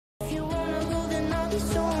be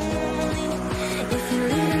so lonely. If you're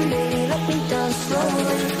leaving, baby, let me down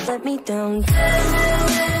slowly. Let me down. Let me down.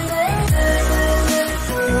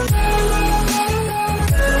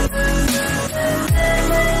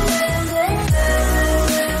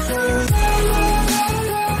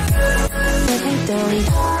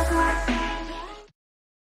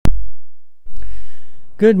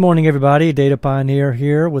 Good morning, everybody. Data Pioneer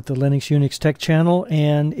here with the Linux Unix Tech channel,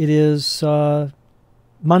 and it is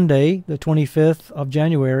Monday, the 25th of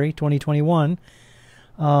January, 2021.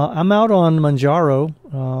 I'm out on Manjaro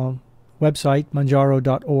website,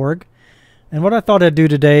 manjaro.org, and what I thought I'd do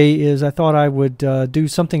today is I thought I would do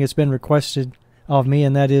something that's been requested of me,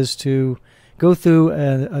 and that is to go through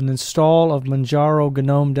an install of Manjaro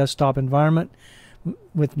Gnome Desktop Environment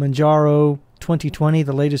with Manjaro 2020,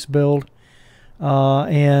 the latest build.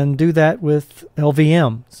 And do that with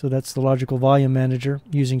LVM. So that's the Logical Volume Manager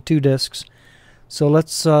using 2 disks. So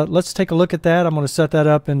let's take a look at that. I'm going to set that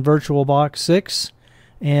up in VirtualBox 6.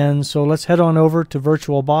 And so let's head on over to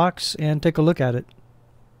VirtualBox and take a look at it.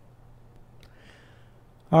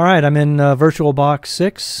 Alright, I'm in VirtualBox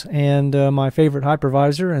 6 and my favorite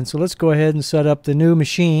hypervisor. And so let's go ahead and set up the new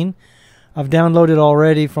machine. I've downloaded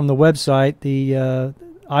already from the website the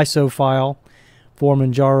ISO file for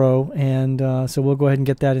Manjaro, and so we'll go ahead and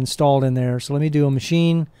get that installed in there. So let me do a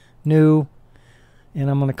machine new, and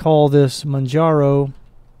I'm going to call this Manjaro.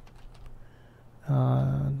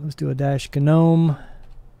 Let's do a -gnome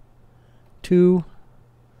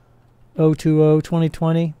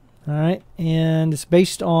 2020. All right, and it's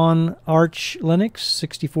based on Arch Linux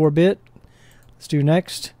 64-bit. Let's do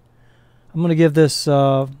next. I'm going to give this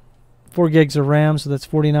 4 gigs of RAM, so that's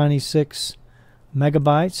 4096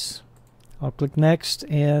 megabytes. I'll click next,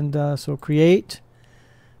 and so create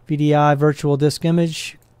VDI virtual disk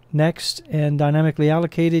image, next, and dynamically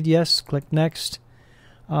allocated, yes, click next.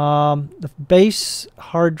 The base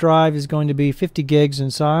hard drive is going to be 50 gigs in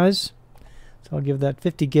size, so I'll give that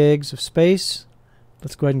 50 gigs of space.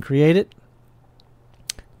 Let's go ahead and create it.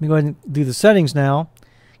 Let me go ahead and do the settings now.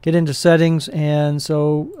 Get into settings, and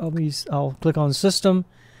so I'll click on System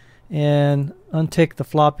and untick the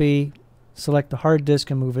floppy, select the hard disk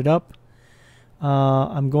and move it up.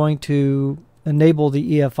 I'm going to enable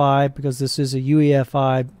the EFI because this is a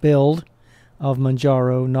UEFI build of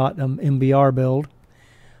Manjaro, not an MBR build.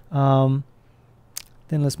 Then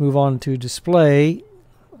let's move on to display.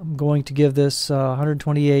 I'm going to give this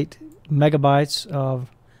 128 megabytes of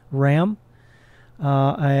RAM.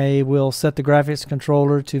 I will set the graphics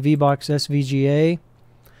controller to VBox SVGA.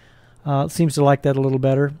 It seems to like that a little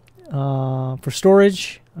better. For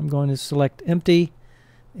storage, I'm going to select empty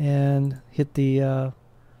and hit the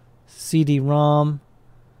CD-ROM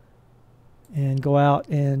and go out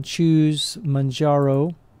and choose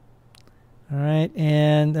Manjaro. Alright,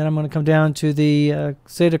 and then I'm going to come down to the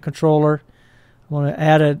SATA controller. I want to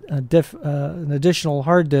add an additional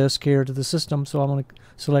hard disk here to the system, so I'm going to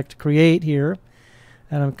select Create here,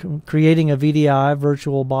 and I'm creating a VDI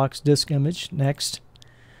VirtualBox disk image. Next,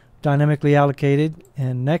 dynamically allocated,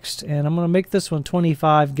 and next, and I'm going to make this one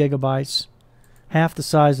 25 gigabytes. Half the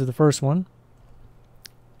size of the first one.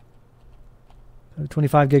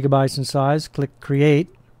 25 gigabytes in size. Click Create.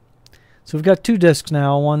 So we've got 2 disks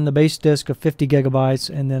now. One, the base disk of 50 gigabytes,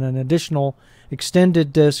 and then an additional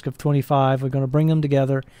extended disk of 25. We're going to bring them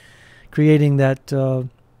together, creating that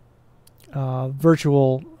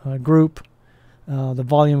virtual group, the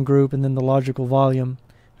volume group, and then the logical volume,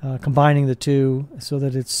 combining the two so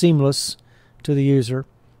that it's seamless to the user.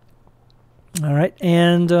 All right,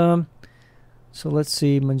 and so let's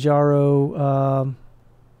see, Manjaro,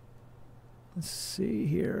 let's see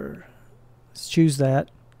here, let's choose that.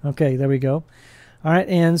 Okay, there we go. All right,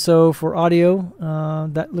 and so for audio,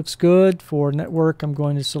 that looks good. For network, I'm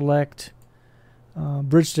going to select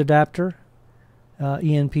bridged adapter,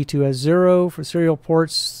 ENP2S0. For serial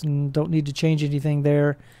ports, don't need to change anything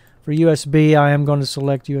there. For USB, I am going to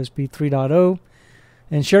select USB 3.0.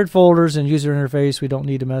 And shared folders and user interface, we don't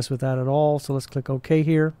need to mess with that at all. So let's click OK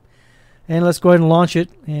here. And let's go ahead and launch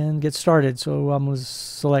it and get started. So I'm going to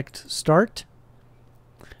select Start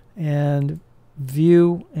and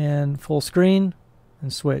View and Full Screen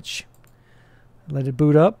and switch. Let it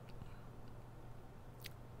boot up.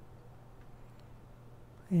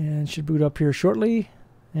 And it should boot up here shortly.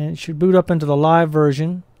 And it should boot up into the live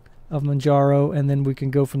version of Manjaro, and then we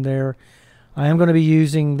can go from there. I am going to be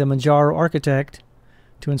using the Manjaro Architect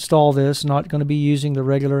to install this, not going to be using the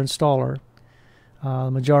regular installer.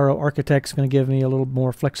 Manjaro Architect is going to give me a little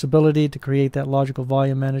more flexibility to create that logical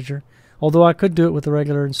volume manager, although I could do it with the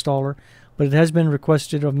regular installer, but it has been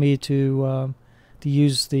requested of me to to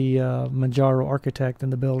use the Manjaro Architect in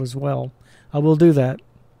the build as well. I will do that.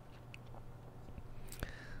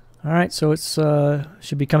 All right, so it's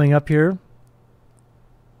should be coming up here.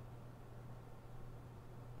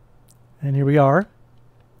 And here we are.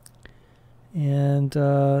 And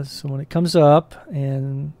so when it comes up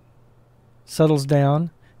and settles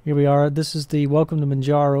down, here we are. This is the Welcome to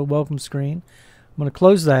Manjaro welcome screen. I'm going to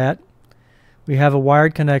close that. We have a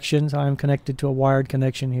wired connection. So I'm connected to a wired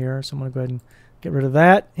connection here. So I'm going to go ahead and get rid of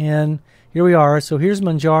that. And here we are. So here's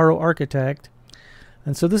Manjaro Architect.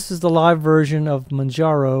 And so this is the live version of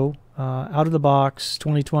Manjaro out of the box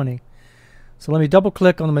 2020. So let me double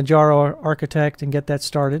click on the Manjaro Architect and get that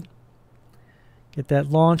started. Get that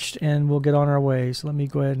launched and we'll get on our way. So let me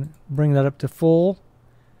go ahead and bring that up to full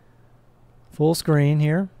screen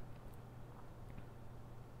here.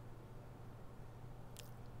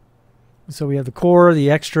 So we have the core,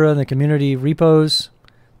 the extra, and the community repos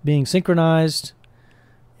being synchronized.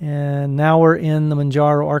 And now we're in the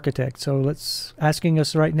Manjaro Architect. So it's asking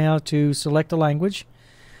us right now to select a language.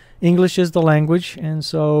 English is the language, and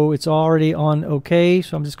so it's already on OK.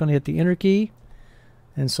 So I'm just going to hit the Enter key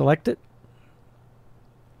and select it.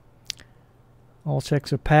 All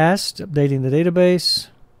checks are passed, updating the database.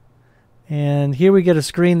 And here we get a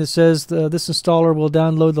screen that says this installer will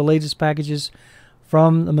download the latest packages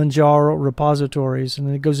from the Manjaro repositories. And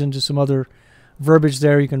then it goes into some other verbiage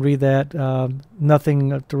there. You can read that.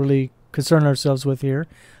 Nothing to really concern ourselves with here.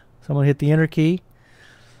 So I'm going to hit the Enter key.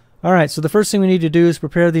 All right, so the first thing we need to do is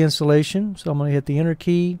prepare the installation. So I'm going to hit the Enter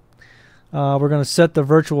key. We're going to set the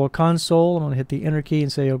virtual console. I'm going to hit the Enter key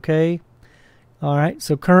and say OK. All right,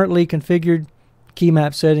 so currently configured key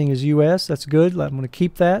map setting is US. That's good. I'm going to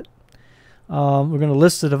keep that. We're going to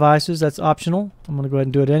list the devices. That's optional. I'm going to go ahead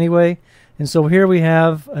and do it anyway. And so here we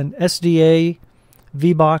have an SDA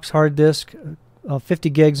VBox hard disk, 50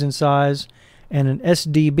 gigs in size, and an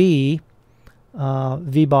SDB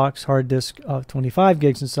VBox hard disk of 25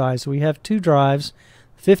 gigs in size. So we have two drives.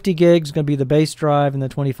 50 gigs going to be the base drive, and the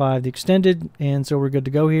 25 the extended. And so we're good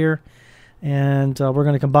to go here. And we're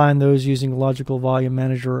going to combine those using the Logical Volume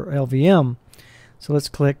Manager, or LVM. So let's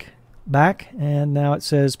click back, and now it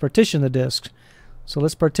says partition the disks. So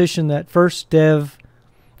let's partition that first dev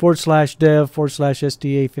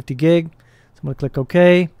 /dev/SDA 50 gig. So I'm going to click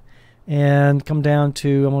OK and come down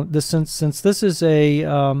to this. Since this is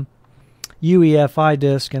a UEFI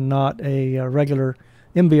disk and not a regular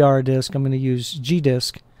MBR disk, I'm going to use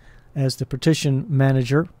gdisk as the partition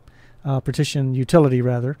manager, partition utility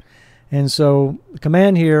rather. And so the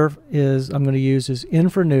command here is I'm going to use is in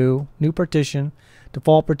for new partition,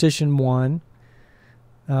 default partition 1.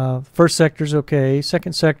 First sector is okay.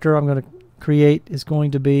 Second sector I'm going to create is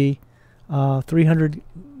going to be 300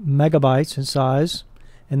 megabytes in size,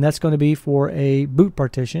 and that's going to be for a boot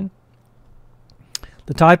partition.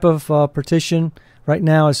 The type of partition right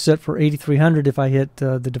now is set for 8300 if I hit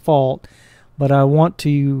the default, but I want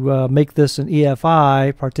to make this an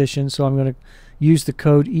EFI partition, so I'm going to use the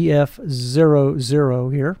code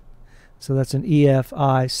EF00 here. So that's an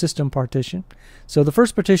EFI system partition. So the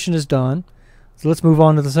first partition is done. So let's move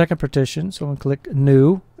on to the second partition. So I'm going to click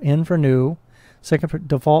New, in for new. Second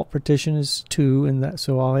default partition is 2, and that,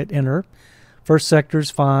 so I'll hit Enter. First sector is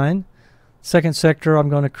fine. Second sector, I'm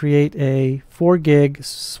going to create a 4 gig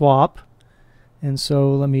swap. And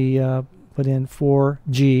so let me put in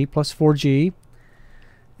 4G plus 4G.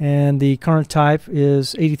 And the current type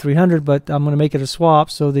is 8300, but I'm going to make it a swap,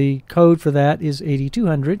 so the code for that is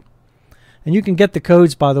 8200. And you can get the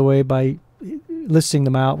codes, by the way, by listing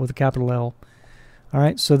them out with a capital L. All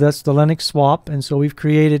right, so that's the Linux swap, and so we've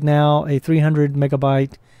created now a 300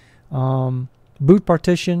 megabyte boot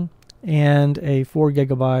partition and a 4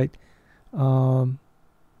 gigabyte Linux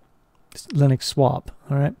swap.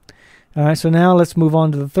 All right, so now let's move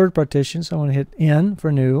on to the third partition. So I'm going to hit N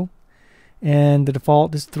for new, and the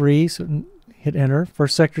default is 3, so hit Enter.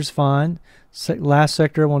 First sector is fine. Last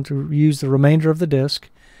sector, I want to use the remainder of the disk,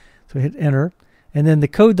 so hit Enter. And then the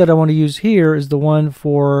code that I want to use here is the one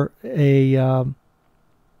for a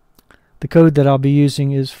the code that I'll be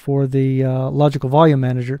using is for the Logical Volume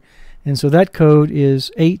Manager, and so that code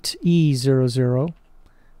is 8E00,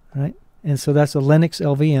 right? And so that's a Linux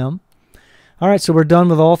LVM. All right, so we're done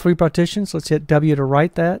with all 3 partitions. Let's hit W to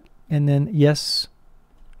write that, and then yes,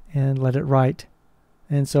 and let it write.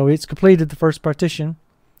 And so it's completed the first partitioning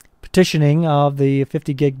of the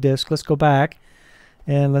 50 gig disk. Let's go back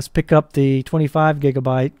and let's pick up the 25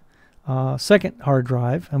 gigabyte second hard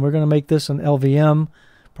drive, and we're going to make this an LVM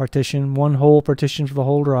partition, one whole partition for the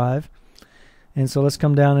whole drive. And so let's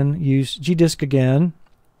come down and use gdisk again.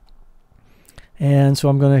 And so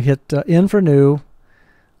I'm going to hit in for new.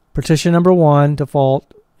 partition number 1,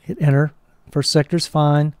 default, hit enter. First sector's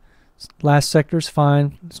fine. Last sector's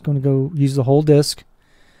fine. It's going to go use the whole disk.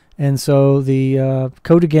 And so the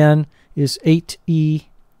code again is 8E00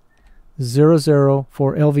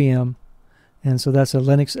 for LVM. And so that's a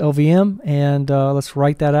Linux LVM. And let's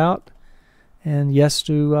write that out. And yes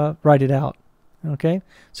to write it out. Okay,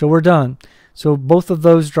 so we're done. So both of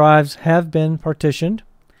those drives have been partitioned.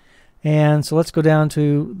 And so let's go down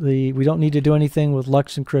to we don't need to do anything with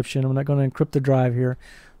LUKS encryption. I'm not going to encrypt the drive here.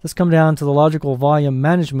 Let's come down to the logical volume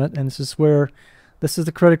management, and this is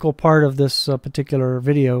the critical part of this particular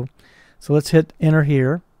video. So let's hit enter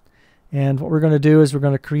here. And what we're going to do is we're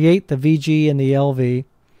going to create the VG and the LV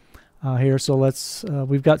here. So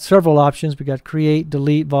we've got several options. We've got create,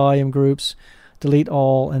 delete volume groups, delete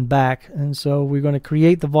all, and back. And so we're going to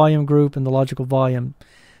create the volume group and the logical volume.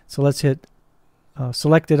 So let's hit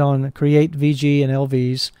select it on create VG and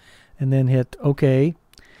LVs, and then hit OK.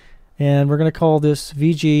 And we're going to call this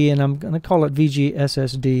VG, and I'm going to call it VG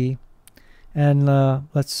SSD. And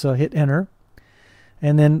let's hit enter.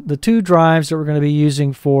 And then the two drives that we're going to be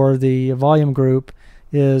using for the volume group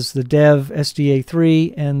is the dev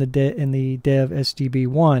SDA3 and the dev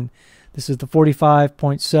SDB1. This is the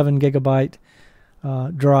 45.7 gigabyte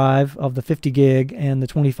drive of the 50 gig and the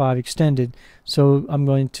 25 extended. So I'm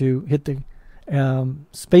going to hit the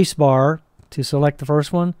space bar to select the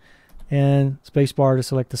first one, and space bar to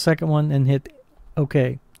select the second one, and hit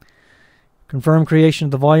OK. Confirm creation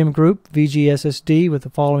of the volume group VG SSD with the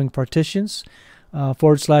following partitions: / dev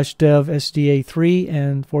SDA3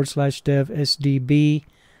 and / dev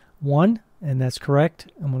SDB1, and that's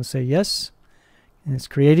correct. I'm going to say yes, and it's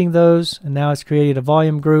creating those. And now it's created a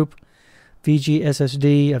volume group VG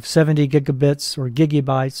SSD of 70 gigabits or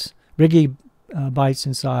gigabytes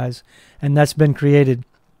in size, and that's been created.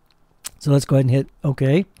 So let's go ahead and hit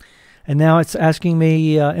OK. And now it's asking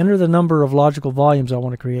me enter the number of logical volumes I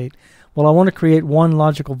want to create. Well, I want to create one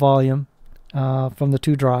logical volume from the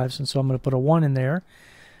two drives, and so I'm going to put a 1 in there,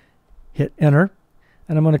 hit enter,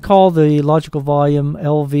 and I'm going to call the logical volume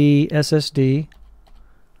LV SSD.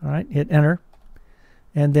 All right, hit enter.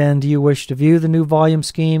 And then, do you wish to view the new volume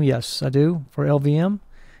scheme? Yes, I do, for LVM.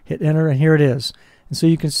 Hit enter, and here it is. And so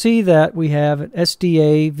you can see that we have an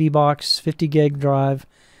SDA VBox 50 gig drive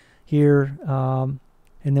here, and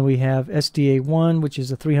then we have SDA1, which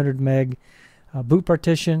is a 300 meg boot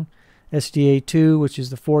partition, SDA2, which is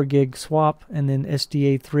the 4 gig swap, and then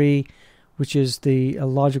SDA3, which is the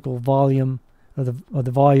logical volume of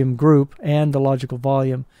the volume group and the logical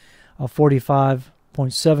volume of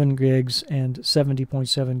 45.7 gigs and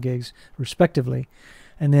 70.7 gigs respectively.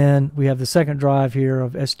 And then we have the second drive here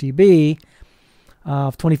of SDB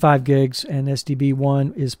of 25 gigs, and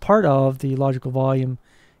SDB1 is part of the logical volume.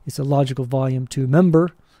 It's a logical volume 2 member,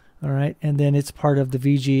 all right, and then it's part of the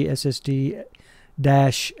VG SSD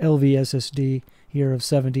dash LV SSD here of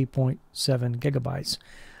 70.7 gigabytes.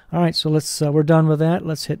 All right, so we're done with that.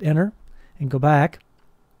 Let's hit enter and go back.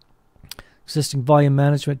 Existing volume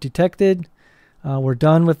management detected. We're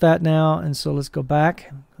done with that now, and so let's go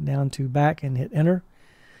back, down to back, and hit enter.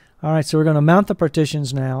 All right, so we're going to mount the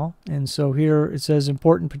partitions now, and so here it says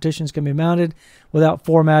important partitions can be mounted without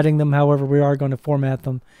formatting them. However, we are going to format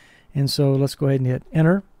them, and so let's go ahead and hit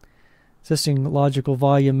enter. Existing logical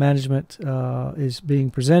volume management is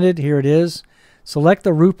being presented. Here it is. Select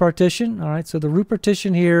the root partition. All right, so the root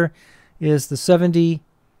partition here is the 70.7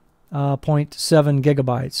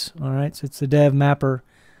 gigabytes. All right, so it's the dev mapper,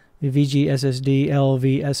 the VG SSD,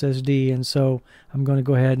 LV SSD, and so I'm going to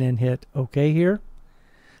go ahead and hit OK here.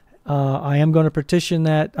 I am going to partition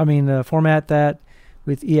that, format that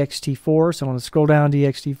with ext4. So I'm going to scroll down to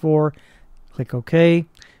ext4, click OK.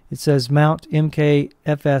 It says mount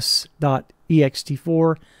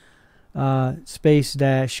mkfs.ext4 space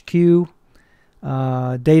dash q.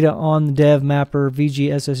 Data on the dev mapper VG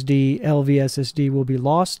SSD, LV SSD will be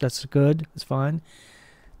lost. That's good. That's fine.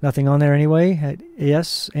 Nothing on there anyway.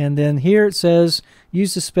 Yes. And then here it says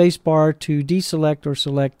use the space bar to deselect or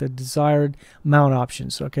select the desired mount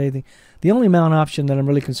options. Okay. The only mount option that I'm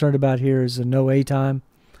really concerned about here is the no A time,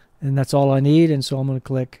 and that's all I need. And so I'm going to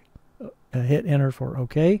click hit enter for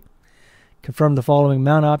OK. Confirm the following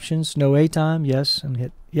mount options. No A time, yes, and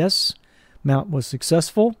hit yes. Mount was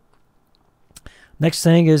successful. Next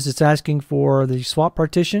thing is it's asking for the swap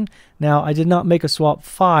partition. Now, I did not make a swap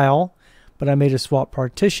file, but I made a swap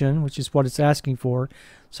partition, which is what it's asking for.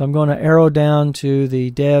 So I'm going to arrow down to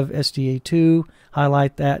the dev SDA2,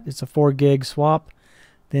 highlight that. It's a 4 gig swap,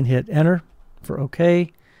 then hit enter for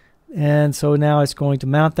OK. And so now it's going to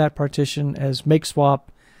mount that partition as make swap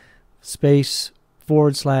space /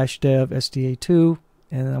 dev SDA2,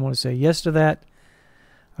 and I want to say yes to that.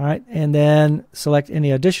 All right, and then select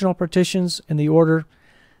any additional partitions in the order.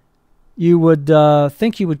 You would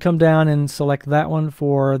think you would come down and select that one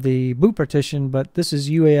for the boot partition, but this is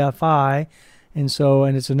UEFI, and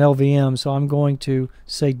it's an LVM, so I'm going to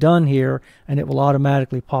say done here, and it will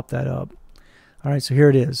automatically pop that up. All right, so here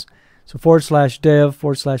it is. So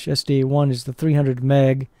 /dev/SDA1 is the 300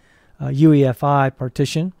 meg UEFI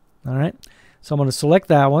partition. All right, so I'm going to select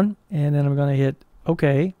that one, and then I'm going to hit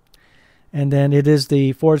OK. And then it is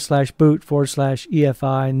the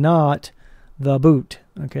 /boot/EFI, not the boot.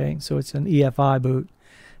 Okay, so it's an EFI boot.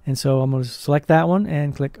 And so I'm going to select that one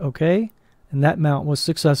and click OK. And that mount was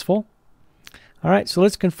successful. All right, so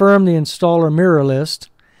let's confirm the installer mirror list.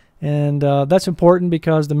 And that's important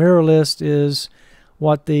because the mirror list is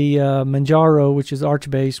what the Manjaro, which is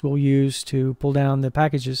Archbase, will use to pull down the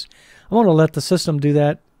packages. I want to let the system do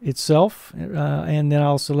that itself, and then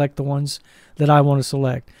I'll select the ones that I want to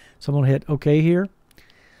select. So I'm going to hit OK here.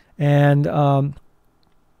 And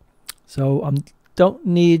so I don't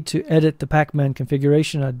need to edit the Pacman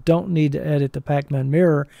configuration. I don't need to edit the Pacman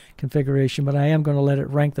mirror configuration, but I am going to let it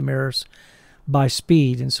rank the mirrors by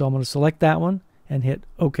speed. And so I'm going to select that one and hit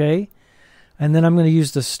OK. And then I'm going to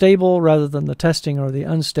use the stable rather than the testing or the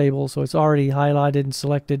unstable. So it's already highlighted and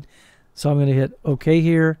selected. So I'm going to hit OK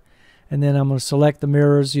here. And then I'm going to select the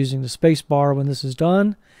mirrors using the space bar when this is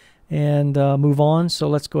done and move on. So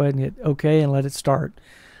let's go ahead and hit OK and let it start.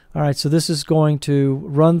 All right, so this is going to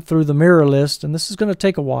run through the mirror list, and this is going to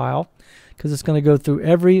take a while because it's going to go through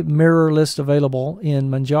every mirror list available in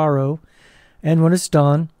Manjaro. And when it's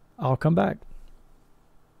done, I'll come back.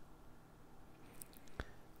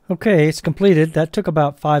 Okay, it's completed. That took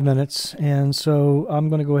about 5 minutes, and so I'm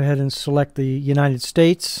going to go ahead and select the United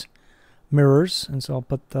States mirrors, and so I'll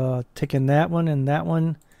put the tick in that one, and that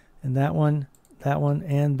one, and that one, that one,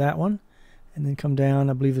 and that one, and then come down.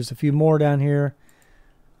 I believe there's a few more down here.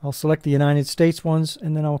 I'll select the United States ones,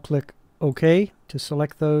 and then I'll click OK to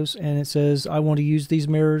select those, and it says I want to use these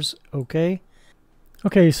mirrors. OK.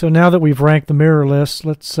 Okay, so now that we've ranked the mirror list,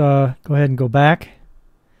 let's go ahead and go back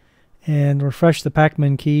and refresh the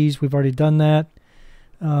Pacman keys. We've already done that.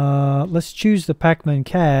 Let's choose the Pacman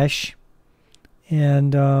cache.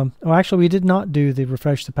 And actually, we did not do the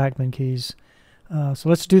refresh the Pacman keys. So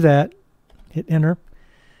let's do that. Hit enter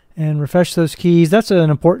and refresh those keys. That's an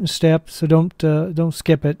important step, so don't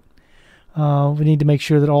skip it. We need to make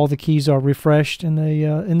sure that all the keys are refreshed in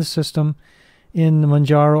the system in the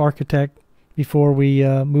Manjaro Architect before we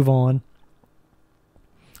move on.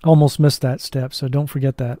 Almost missed that step, so don't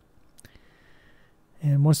forget that.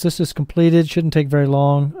 And once this is completed, shouldn't take very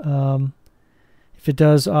long. If it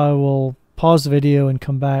does, I will pause the video and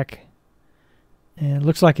come back. And it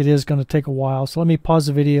looks like it is going to take a while, so let me pause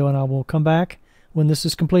the video and I will come back when this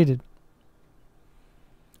is completed.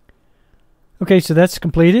 Okay, so that's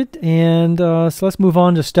completed, and so let's move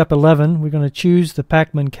on to step 11. We're going to choose the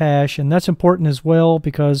Pacman cache, and that's important as well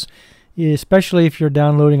because especially if you're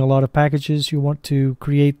downloading a lot of packages, you want to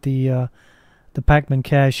create the Pacman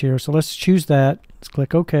cache here. So let's choose that. Let's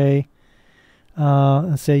click OK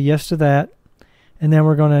and say yes to that. And then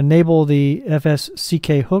we're going to enable the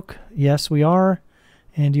FSCK hook. Yes, we are.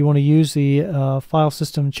 And do you want to use the file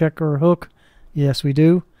system checker hook? Yes, we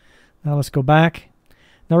do. Now let's go back.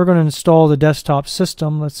 Now we're going to install the desktop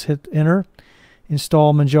system. Let's hit enter.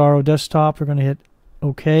 Install Manjaro Desktop. We're going to hit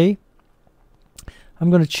OK. I'm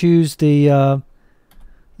going to choose the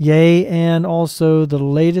yay and also the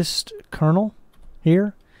latest kernel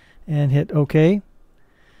here and hit OK.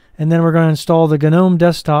 And then we're going to install the Gnome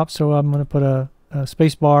Desktop. So I'm going to put a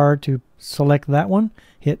space bar to select that one.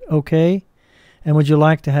 Hit OK. And would you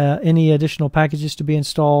like to have any additional packages to be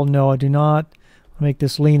installed? No, I do not. I'll make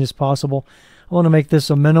this lean as possible. I want to make this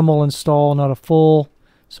a minimal install, not a full.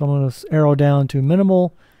 So I'm going to arrow down to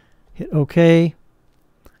minimal, hit OK,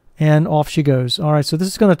 and off she goes. All right, so this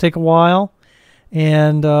is going to take a while.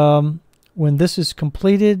 And when this is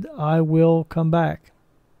completed, I will come back.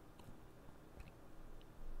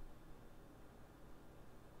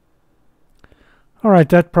 All right,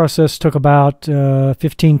 that process took about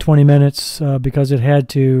 15-20 minutes because it had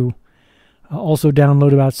to also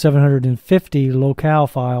download about 750 locale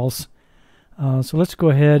files. So let's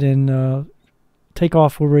go ahead and take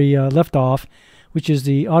off where we left off, which is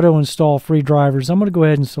the auto install free drivers. I'm going to go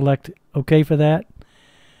ahead and select OK for that.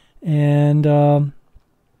 And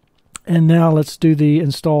now let's do the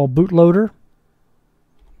install bootloader.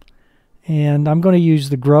 And I'm going to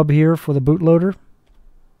use the grub here for the bootloader.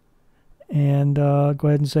 And go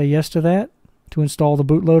ahead and say yes to that to install the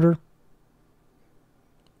bootloader.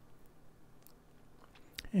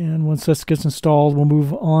 And once this gets installed, we'll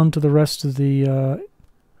move on to the rest of the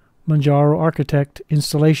Manjaro Architect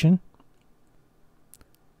installation.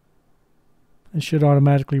 It should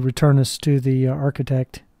automatically return us to the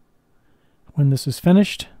architect when this is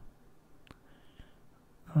finished.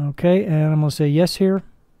 Okay, and I'm going to say yes here.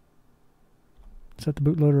 Set the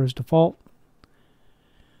bootloader as default.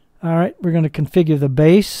 Alright, we're going to configure the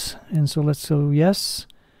base, and so let's go yes.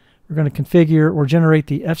 We're going to configure or generate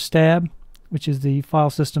the fstab, which is the file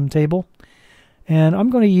system table. And I'm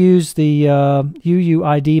going to use the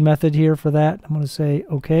UUID method here for that. I'm going to say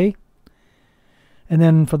OK. And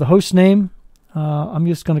then for the host name, I'm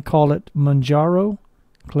just going to call it Manjaro.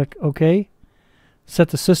 Click OK. Set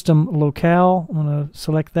the system locale. I'm going to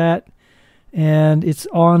select that. And it's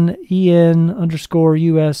on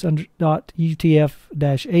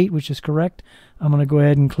en_us.utf-8, which is correct. I'm going to go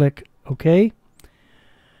ahead and click OK.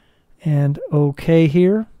 And OK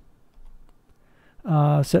here.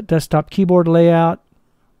 Set desktop keyboard layout.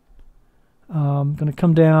 I'm going to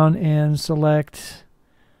come down and select,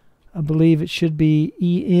 I believe it should be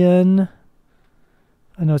EN.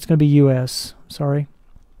 I know it's going to be US. Sorry.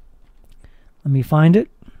 Let me find it.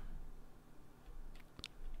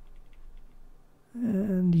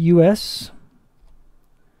 And US.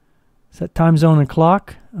 Set time zone and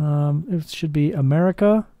clock. It should be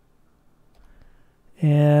America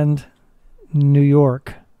and New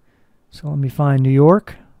York. So let me find New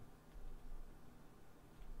York.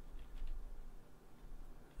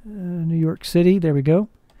 New York City. There we go.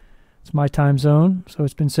 It's my time zone. So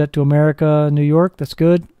it's been set to America, New York. That's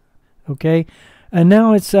good. Okay. And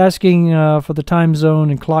now it's asking for the time zone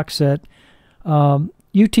and clock set.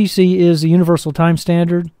 UTC is the Universal Time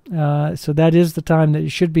Standard. So that is the time that it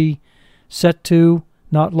should be set to,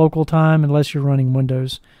 not local time unless you're running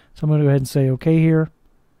Windows. So I'm going to go ahead and say OK here.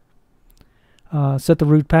 Set the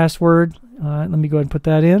root password. Let me go ahead and put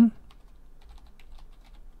that in.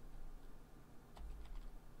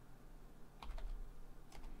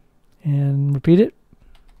 And repeat it.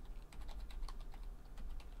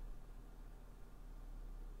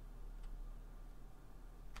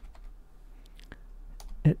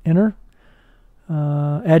 Hit enter.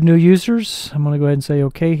 Add new users. I'm going to go ahead and say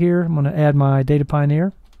OK here. I'm going to add my Data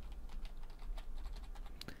Pioneer.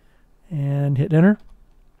 And hit enter.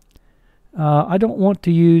 I don't want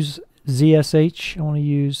to use ZSH. I want to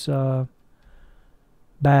use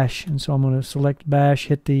Bash. And so I'm going to select Bash,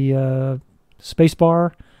 hit the space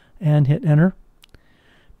bar, and hit enter.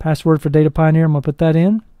 Password for Data Pioneer, I'm going to put that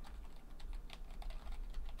in.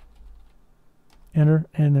 Enter,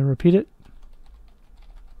 and then repeat it.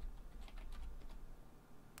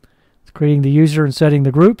 It's creating the user and setting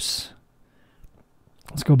the groups.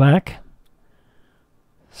 Let's go back.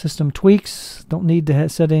 System tweaks, don't need to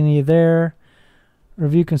set any there.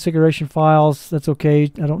 Review configuration files, that's okay.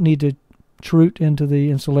 I don't need to root into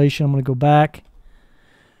the installation. I'm going to go back.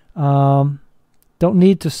 Don't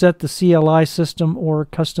need to set the CLI system or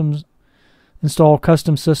install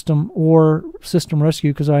custom system or system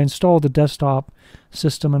rescue because I installed the desktop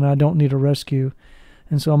system and I don't need a rescue.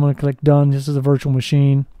 And so I'm going to click done. This is a virtual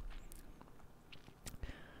machine.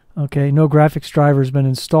 Okay, no graphics driver has been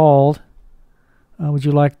installed. Would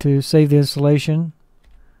you like to save the installation?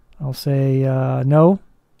 I'll say no.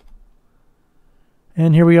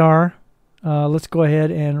 And here we are. Let's go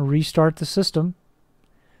ahead and restart the system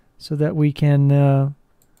so that we can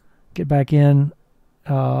get back in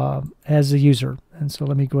as a user. And so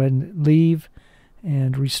let me go ahead and leave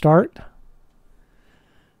and restart.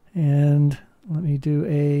 And let me do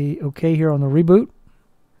a OK here on the reboot.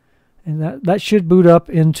 And that should boot up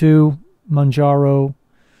into Manjaro.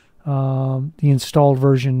 The installed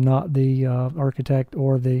version, not the Architect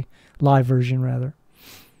or the live version rather.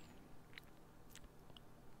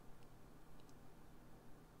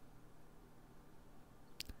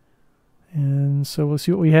 And so we'll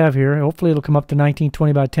see what we have here. Hopefully it'll come up to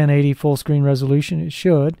 1920 by 1080 full screen resolution. It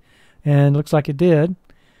should, and looks like it did.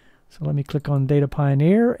 So let me click on Data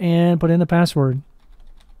Pioneer and put in the password.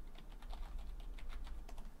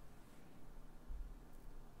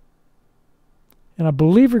 And I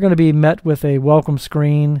believe we're going to be met with a welcome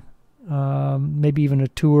screen, maybe even a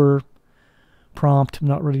tour prompt. I'm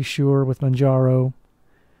not really sure with Manjaro.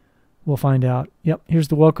 We'll find out. Yep, here's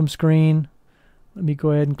the welcome screen. Let me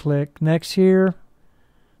go ahead and click next here.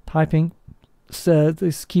 Typing.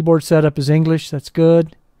 This keyboard setup is English. That's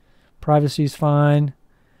good. Privacy is fine.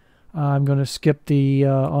 I'm going to skip the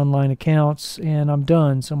online accounts and I'm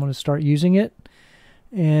done. So I'm going to start using it.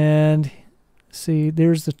 And see,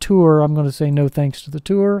 there's the tour. I'm going to say no thanks to the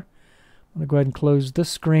tour. I'm going to go ahead and close this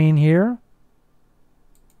screen here.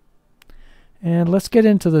 And let's get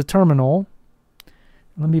into the terminal.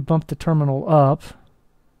 Let me bump the terminal up.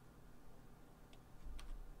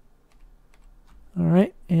 All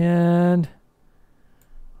right, and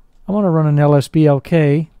I want to run an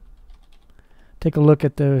LSBLK. Take a look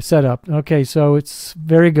at the setup. Okay, so it's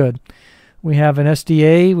very good. We have an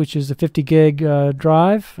SDA, which is a 50 gig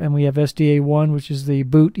drive, and we have SDA1, which is the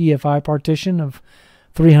boot EFI partition of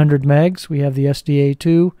 300 megs. We have the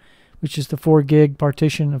SDA2, which is the 4 gig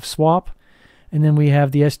partition of swap, and then we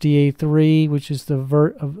have the SDA3, which is the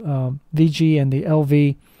VG and the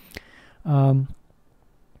LV,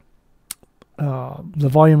 the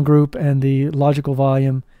volume group and the logical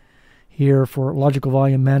volume here for logical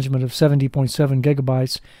volume management of 70.7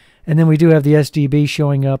 gigabytes. And then we do have the SDB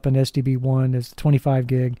showing up, and SDB1 is 25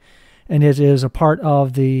 gig, and it is a part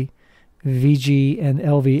of the VG and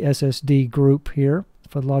LV SSD group here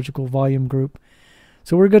for the logical volume group.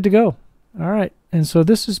 So we're good to go. All right, and so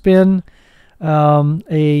this has been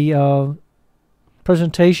a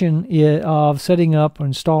presentation of setting up or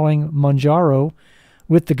installing Manjaro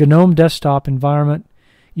with the Gnome Desktop Environment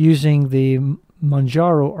using the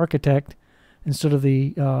Manjaro Architect instead of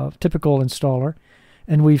the typical installer.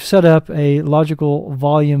 And we've set up a logical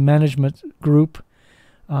volume management group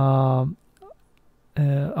of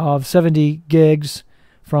 70 gigs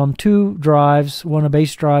from 2 drives, one a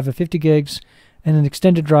base drive of 50 gigs and an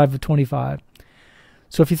extended drive of 25.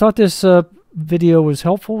 So if you thought this video was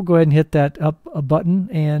helpful, go ahead and hit that up button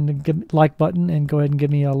and like button, and go ahead and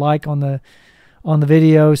give me a like on the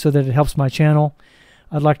video so that it helps my channel.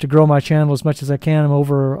 I'd like to grow my channel as much as I can. I'm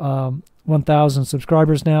over 1,000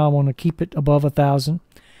 subscribers now. I want to keep it above 1,000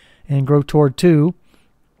 and grow toward 2.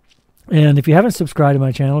 And if you haven't subscribed to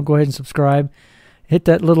my channel, go ahead and subscribe. Hit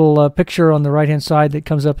that little picture on the right hand side that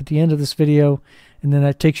comes up at the end of this video, and then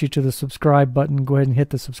that takes you to the subscribe button. Go ahead and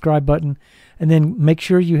hit the subscribe button, and then make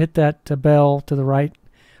sure you hit that bell to the right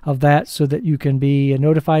of that so that you can be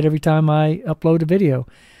notified every time I upload a video.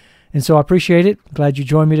 And so I appreciate it. Glad you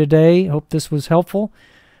joined me today. Hope this was helpful.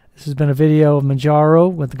 This has been a video of Manjaro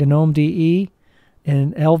with GNOME DE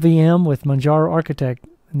and LVM with Manjaro Architect.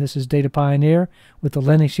 And this is Data Pioneer with the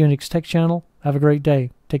Linux Unix Tech Channel. Have a great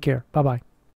day. Take care. Bye-bye.